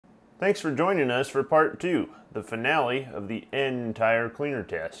Thanks for joining us for part 2, the finale of the N tire cleaner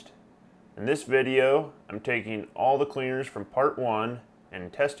test. In this video, I'm taking all the cleaners from part 1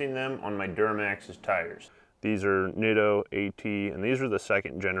 and testing them on my Duramax's tires. These are Nitto AT, and these are the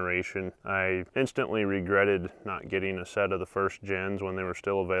second generation. I instantly regretted not getting a set of the first gens when they were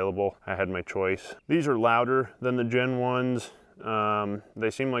still available. I had my choice. These are louder than the Gen 1s.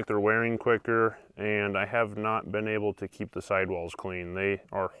 They seem like they're wearing quicker, and I have not been able to keep the sidewalls clean. They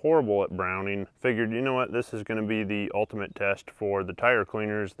are horrible at browning. Figured, you know what, this is going to be the ultimate test for the tire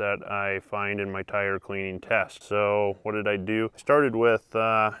cleaners that I find in my tire cleaning test. So what did I do? Started with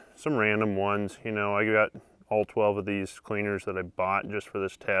some random ones. You know, I got all 12 of these cleaners that I bought just for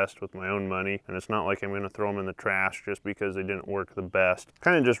this test with my own money, and it's not like I'm going to throw them in the trash just because they didn't work the best.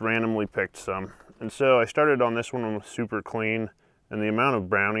 Kind of just randomly picked some. And so I started on this one with super clean, and the amount of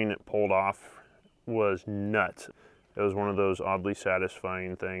browning it pulled off was nuts. It was one of those oddly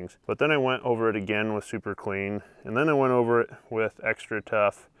satisfying things. But then I went over it again with super clean, and then I went over it with extra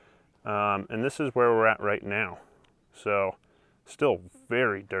tough, and this is where we're at right now. So still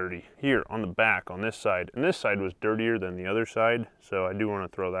very dirty here on the back on this side, and this side was dirtier than the other side, so I do want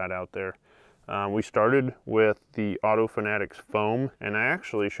to throw that out there. We started with the Autofanatic's foam, and I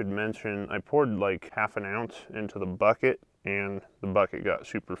actually should mention I poured like half an ounce into the bucket, and the bucket got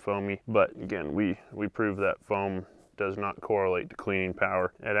super foamy. But again, we proved that foam does not correlate to cleaning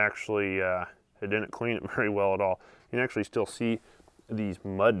power. It actually it didn't clean it very well at all. You can actually still see these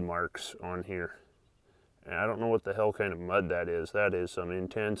mud marks on here. And I don't know what the hell kind of mud that is. That is some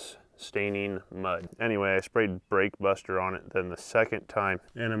intense staining mud. Anyway, I sprayed Brake Buster on it then the second time,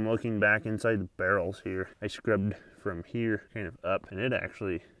 and I'm looking back inside the barrels here. I scrubbed from here kind of up, and it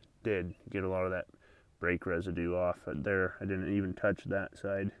actually did get a lot of that brake residue off there. I didn't even touch that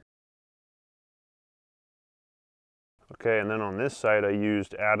side. Okay, and then on this side I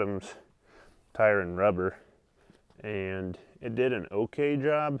used Adam's tire and rubber, and it did an okay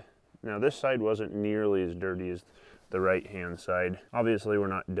job. Now this side wasn't nearly as dirty as the right hand side. Obviously we're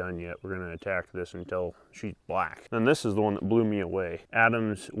not done yet. We're going to attack this until she's black. And this is the one that blew me away.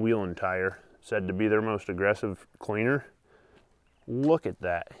 Adam's Wheel and Tire, said to be their most aggressive cleaner. Look at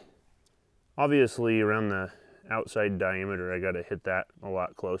that. Obviously around the outside diameter I got to hit that a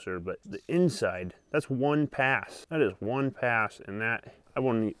lot closer, but the inside, that's one pass. That is one pass, and that, I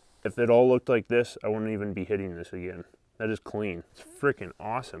wouldn't, if it all looked like this, I wouldn't even be hitting this again. That is clean. It's freaking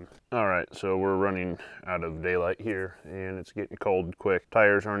awesome. All right, so we're running out of daylight here, and it's getting cold quick.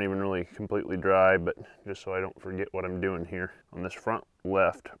 Tires aren't even really completely dry, but just so I don't forget what I'm doing here. On this front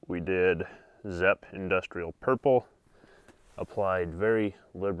left, we did Zepp Industrial Purple, applied very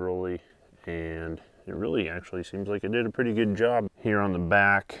liberally, and it really actually seems like it did a pretty good job. Here on the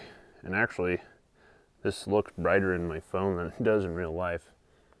back, and actually, this looks brighter in my phone than it does in real life.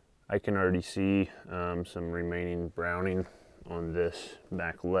 I can already see some remaining browning on this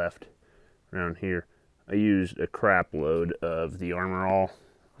back left around here. I used a crap load of the Armor All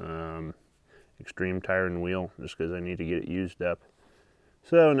Extreme Tire and Wheel just because I need to get it used up.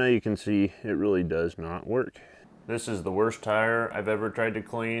 So now you can see it really does not work. This is the worst tire I've ever tried to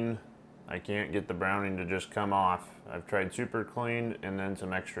clean. I can't get the browning to just come off. I've tried super clean and then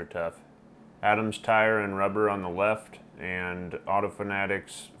some extra tough. Adam's tire and rubber on the left, and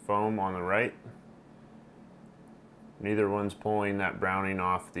Autofanatic's foam on the right. Neither one's pulling that browning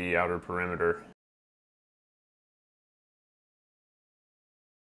off the outer perimeter.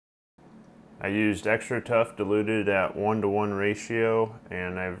 I used extra tough diluted at 1:1 ratio,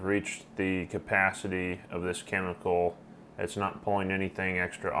 and I've reached the capacity of this chemical. It's not pulling anything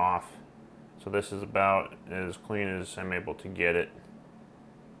extra off. So this is about as clean as I'm able to get it.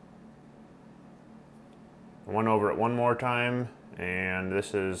 I went over it one more time, and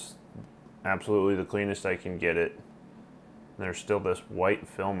this is absolutely the cleanest I can get it. There's still this white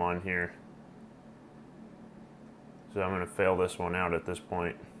film on here, so I'm going to fail this one out at this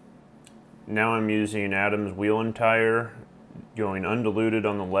point. Now I'm using Adam's Wheel and Tire, going undiluted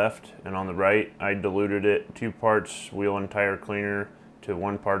on the left, and on the right I diluted it 2 parts Wheel and Tire cleaner to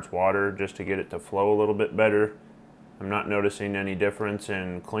 1 part water just to get it to flow a little bit better. I'm not noticing any difference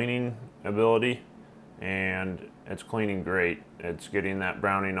in cleaning ability, and it's cleaning great. It's getting that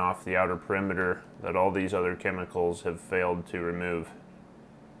browning off the outer perimeter that all these other chemicals have failed to remove.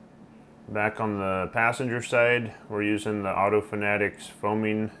 Back on the passenger side, we're using the Autofanatic's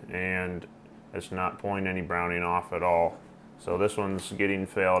foaming, and it's not pulling any browning off at all. So this one's getting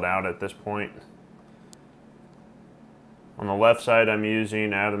failed out at this point. On the left side, I'm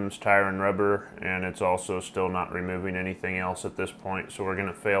using Adam's tire and rubber, and it's also still not removing anything else at this point, so we're going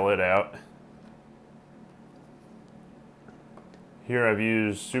to fail it out. Here I've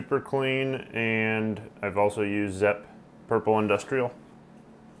used Super Clean and I've also used Zep Purple Industrial.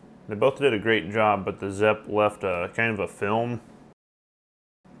 They both did a great job, but the Zep left a kind of a film.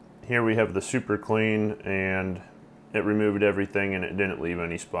 Here we have the Super Clean and it removed everything and it didn't leave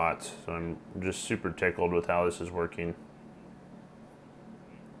any spots. So I'm just super tickled with how this is working.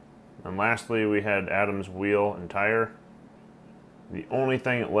 And lastly, we had Adam's wheel and tire. The only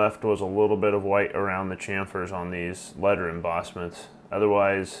thing it left was a little bit of white around the chamfers on these letter embossments.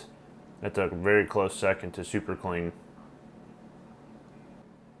 Otherwise, it's a very close second to Super Clean.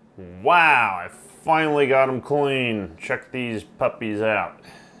 Wow, I finally got them clean. Check these puppies out.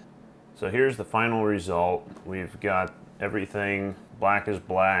 So here's the final result. We've got everything black as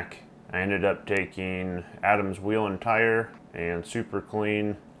black. I ended up taking Adam's wheel and tire and Super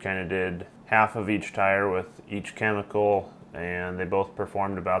Clean. Kind of did half of each tire with each chemical, and they both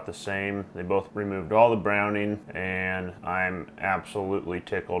performed about the same. They both removed all the browning, and I'm absolutely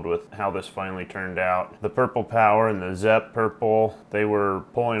tickled with how this finally turned out. The Purple Power and the Zep Purple, they were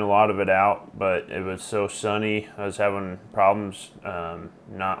pulling a lot of it out, but it was so sunny. I was having problems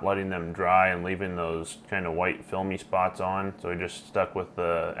not letting them dry and leaving those kind of white filmy spots on, so I just stuck with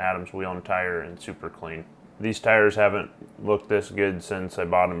the Adam's wheel and tire and Super Clean. These tires haven't looked this good since I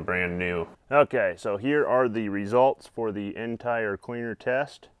bought them brand new. Okay, so here are the results for the entire cleaner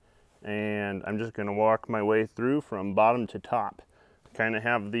test, and I'm just going to walk my way through from bottom to top. Kind of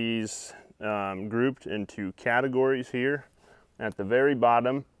have these grouped into categories here. At the very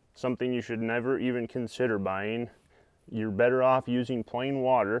bottom, something you should never even consider buying. You're better off using plain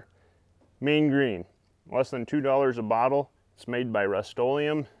water. Main Green, less than $2 a bottle. It's made by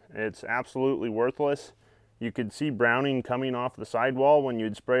Rust-Oleum. It's absolutely worthless. You could see browning coming off the sidewall when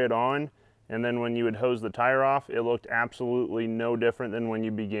you'd spray it on, and then when you would hose the tire off, it looked absolutely no different than when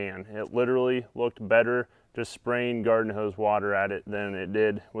you began. It literally looked better just spraying garden hose water at it than it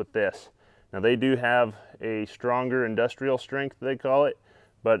did with this. Now they do have a stronger industrial strength, they call it,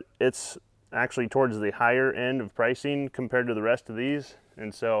 but it's actually towards the higher end of pricing compared to the rest of these,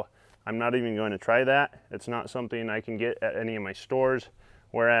 and so I'm not even going to try that. It's not something I can get at any of my stores.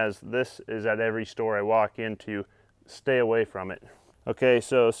 Whereas this is at every store I walk into. Stay away from it. Okay,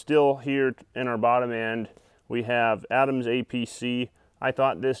 so still here in our bottom end, we have Adam's APC. I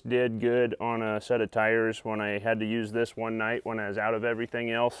thought this did good on a set of tires when I had to use this one night when I was out of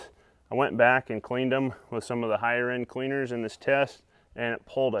everything else. I went back and cleaned them with some of the higher end cleaners in this test, and it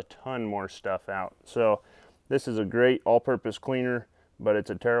pulled a ton more stuff out. So this is a great all-purpose cleaner, but it's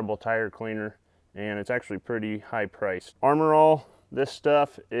a terrible tire cleaner, and it's actually pretty high priced. Armor All. This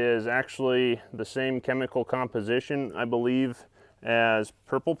stuff is actually the same chemical composition, I believe, as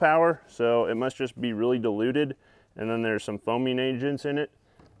Purple Power, so it must just be really diluted, and then there's some foaming agents in it.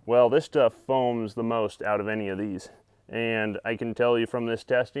 Well, this stuff foams the most out of any of these, and I can tell you from this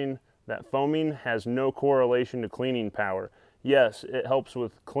testing that foaming has no correlation to cleaning power. Yes, it helps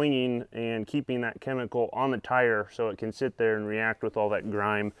with cleaning and keeping that chemical on the tire so it can sit there and react with all that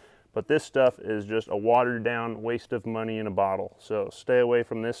grime. But this stuff is just a watered down waste of money in a bottle. So stay away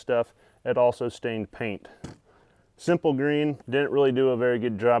from this stuff. It also stained paint. Simple Green didn't really do a very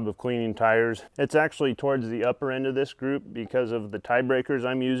good job of cleaning tires. It's actually towards the upper end of this group because of the tiebreakers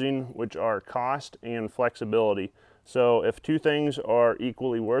I'm using, which are cost and flexibility. So if two things are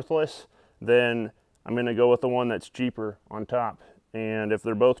equally worthless, then I'm gonna go with the one that's cheaper on top. And if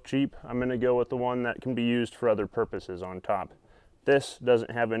they're both cheap, I'm gonna go with the one that can be used for other purposes on top. This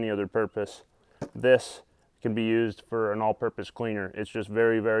doesn't have any other purpose. This can be used for an all-purpose cleaner. It's just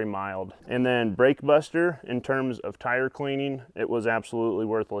very, very mild. And then Brake Buster, in terms of tire cleaning, it was absolutely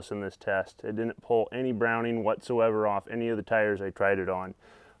worthless in this test. It didn't pull any browning whatsoever off any of the tires I tried it on.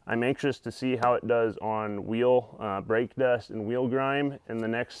 I'm anxious to see how it does on wheel brake dust and wheel grime in the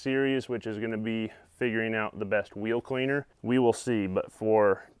next series, which is going to be figuring out the best wheel cleaner. We will see, but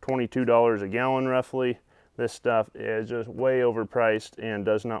for $22 a gallon roughly, this stuff is just way overpriced and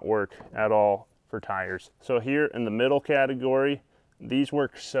does not work at all for tires. So here in the middle category, these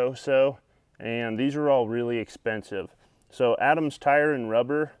work so-so, and these are all really expensive. So Adam's Tire and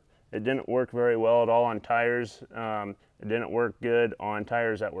Rubber, it didn't work very well at all on tires. It didn't work good on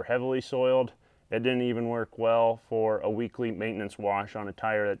tires that were heavily soiled. It didn't even work well for a weekly maintenance wash on a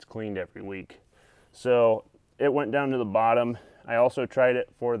tire that's cleaned every week. So it went down to the bottom. I also tried it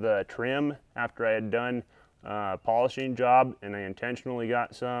for the trim after I had done polishing job, and I intentionally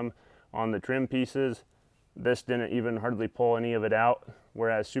got some on the trim pieces. This didn't even hardly pull any of it out,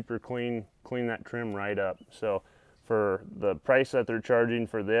 whereas Super Clean cleaned that trim right up. So for the price that they're charging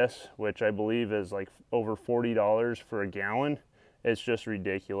for this, which I believe is like over $40 for a gallon, it's just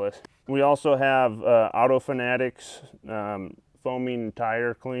ridiculous. We also have Autofanatic's foaming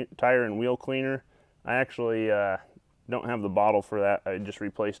tire and wheel cleaner. I actually don't have the bottle for that. I just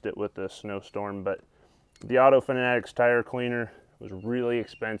replaced it with the snowstorm, but the Autofanatic's tire cleaner was really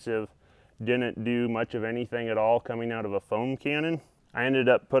expensive. Didn't do much of anything at all coming out of a foam cannon. I ended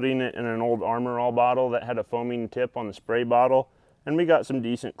up putting it in an old Armor All bottle that had a foaming tip on the spray bottle, and we got some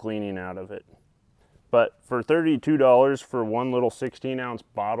decent cleaning out of it. But for $32 for one little 16-ounce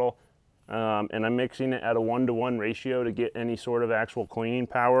bottle, and I'm mixing it at a 1-to-1 ratio to get any sort of actual cleaning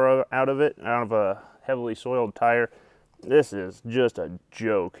power out of it, out of a heavily soiled tire, this is just a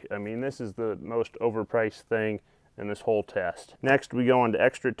joke. I mean, this is the most overpriced thing in this whole test. Next, we go on to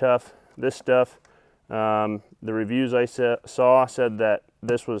Extra Tough. This stuff, the reviews I saw said that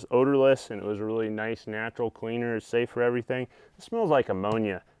this was odorless and it was a really nice natural cleaner. It's safe for everything. It smells like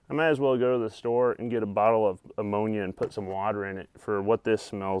ammonia. I might as well go to the store and get a bottle of ammonia and put some water in it for what this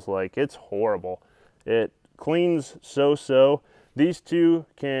smells like. It's horrible. It cleans so-so. These two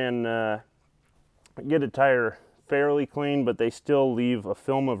can get a tire fairly clean, but they still leave a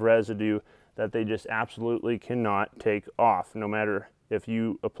film of residue that they just absolutely cannot take off. No matter if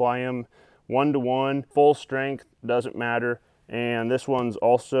you apply them 1-to-1, full strength, doesn't matter. And this one's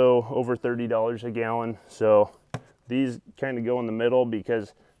also over $30 a gallon. So these kind of go in the middle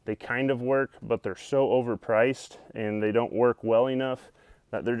because they kind of work, but they're so overpriced and they don't work well enough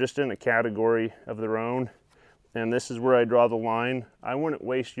that they're just in a category of their own. And this is where I draw the line. I wouldn't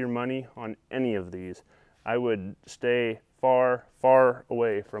waste your money on any of these. I would stay far, far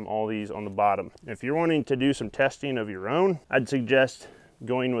away from all these on the bottom. If you're wanting to do some testing of your own, I'd suggest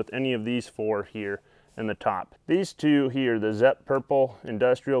going with any of these four here in the top. These two here, the Zep Purple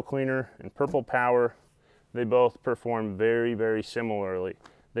Industrial Cleaner and Purple Power, they both perform very, very similarly.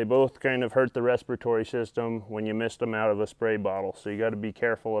 They both kind of hurt the respiratory system when you mist them out of a spray bottle, so you got to be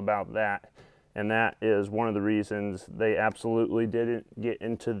careful about that. And that is one of the reasons they absolutely didn't get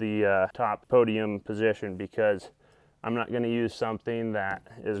into the top podium position, because I'm not going to use something that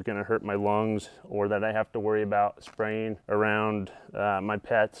is going to hurt my lungs or that I have to worry about spraying around my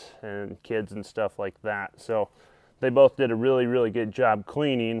pets and kids and stuff like that. So they both did a really, really good job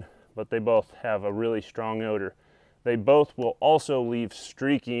cleaning, but they both have a really strong odor. They both will also leave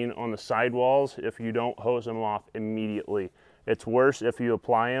streaking on the sidewalls if you don't hose them off immediately. It's worse if you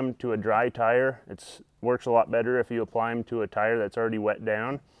apply them to a dry tire. It works a lot better if you apply them to a tire that's already wet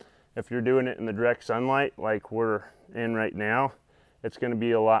down. If you're doing it in the direct sunlight like we're in right now, it's going to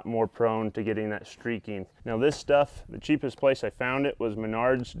be a lot more prone to getting that streaking. Now this stuff, the cheapest place I found it was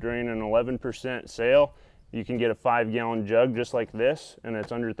Menards during an 11% sale. You can get a 5-gallon jug just like this, and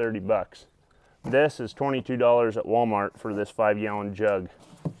it's under 30 bucks. This is $22 at Walmart for this 5-gallon jug.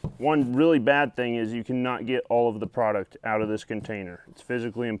 One really bad thing is you cannot get all of the product out of this container. It's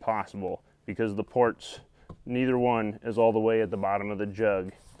physically impossible because the ports, neither one is all the way at the bottom of the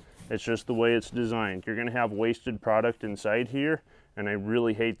jug. It's just the way it's designed. You're gonna have wasted product inside here, and I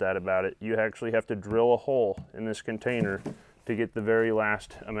really hate that about it. You actually have to drill a hole in this container to get the very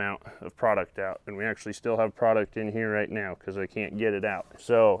last amount of product out. And we actually still have product in here right now because I can't get it out.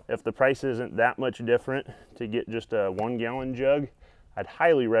 So if the price isn't that much different to get just a 1-gallon jug, I'd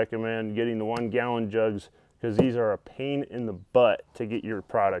highly recommend getting the 1-gallon jugs, because these are a pain in the butt to get your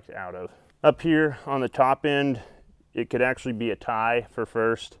product out of. Up here on the top end, it could actually be a tie for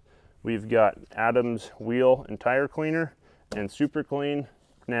first. We've got Adams Wheel and Tire Cleaner and Super Clean.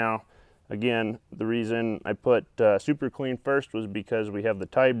 Now, again, the reason I put Super Clean first was because we have the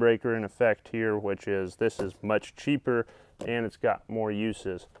tiebreaker in effect here, which is this is much cheaper and it's got more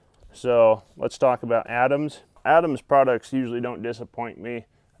uses. So let's talk about Adams. Adams products usually don't disappoint me.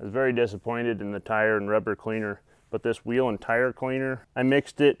 I was very disappointed in the tire and rubber cleaner, but this wheel and tire cleaner, I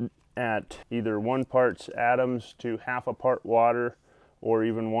mixed it at either 1 part Adams to half a part water, or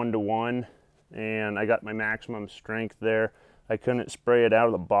even 1-to-1, and I got my maximum strength there. I couldn't spray it out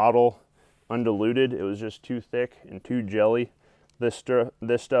of the bottle undiluted. It was just too thick and too jelly. This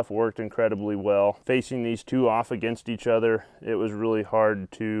stuff worked incredibly well. Facing these two off against each other, it was really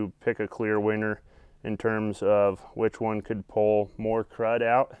hard to pick a clear winner in terms of which one could pull more crud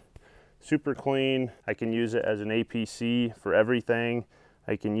out. Super Clean, I can use it as an APC for everything.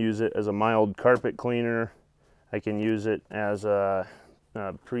 I can use it as a mild carpet cleaner. I can use it as a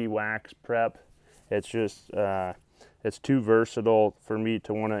pre-wax prep. It's just, it's too versatile for me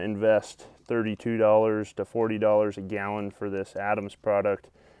to want to invest $32 to $40 a gallon for this Adams product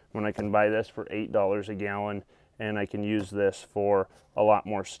when I can buy this for $8 a gallon, and I can use this for a lot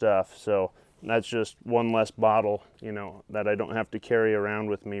more stuff. So that's just one less bottle, you know, that I don't have to carry around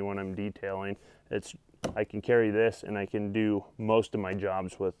with me when I'm detailing. I can carry this and I can do most of my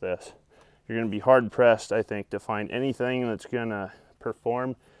jobs with this. you're going to be hard pressed, I think, to find anything that's going to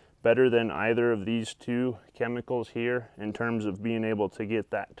perform better than either of these two chemicals here in terms of being able to get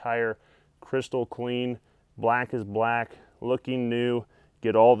that tire crystal clean, black as black, looking new,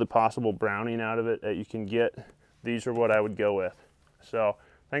 get all the possible browning out of it that you can get. These are what I would go with. So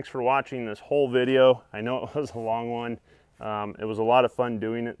thanks for watching this whole video. I know it was a long one. It was a lot of fun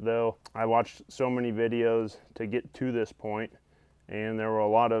doing it though. I watched so many videos to get to this point, and there were a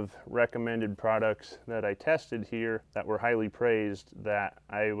lot of recommended products that I tested here that were highly praised that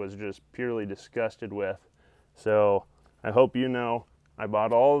I was just purely disgusted with. So I hope you know I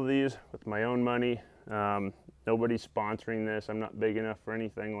bought all of these with my own money. Nobody's sponsoring this. I'm not big enough for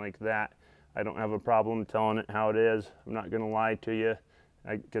anything like that. I don't have a problem telling it how it is. I'm not going to lie to you,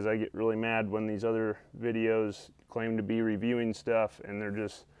 because I get really mad when these other videos claim to be reviewing stuff and they're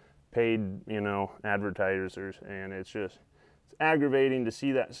just paid, you know, advertisers, and it's aggravating to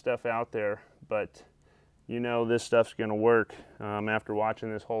see that stuff out there. But you know, this stuff's going to work after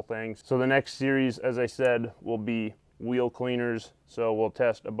watching this whole thing. So the next series, as I said, will be wheel cleaners. So we'll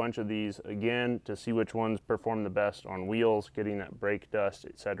test a bunch of these again to see which ones perform the best on wheels, getting that brake dust,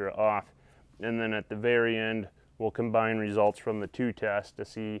 etc. off. And then at the very end, we'll combine results from the two tests to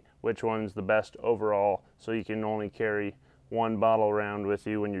see which one's the best overall, so you can only carry one bottle around with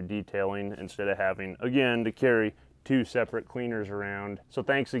you when you're detailing instead of having, again, to carry two separate cleaners around. So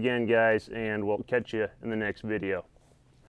thanks again, guys, and we'll catch you in the next video.